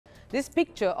This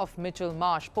picture of Mitch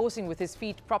Marsh posing with his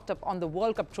feet propped up on the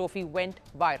World Cup trophy went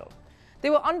viral. They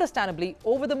were understandably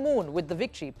over the moon with the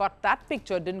victory, but that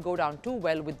picture didn't go down too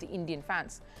well with the Indian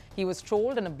fans. He was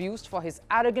trolled and abused for his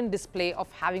arrogant display of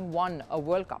having won a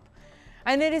World Cup.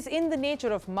 And it is in the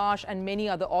nature of Marsh and many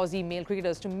other Aussie male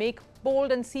cricketers to make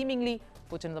bold and seemingly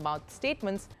foot-in-the-mouth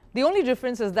statements. The only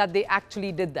difference is that they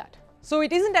actually did that. So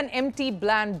it isn't an empty,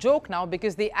 bland joke now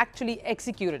because they actually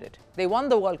executed it. They won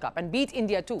the World Cup and beat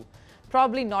India too.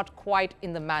 Probably not quite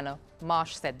in the manner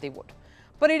Marsh said they would.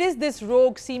 But it is this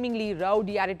rogue, seemingly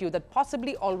rowdy attitude that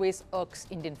possibly always irks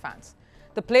Indian fans.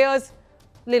 The players,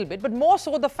 a little bit, but more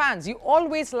so the fans. You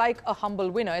always like a humble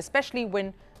winner, especially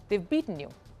when they've beaten you.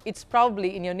 It's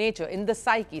probably in your nature, in the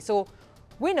psyche. So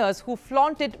winners who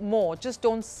flaunt it more just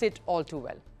don't sit all too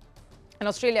well. And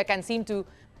Australia can seem to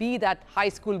be that high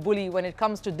school bully when it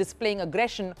comes to displaying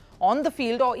aggression on the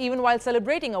field or even while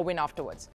celebrating a win afterwards.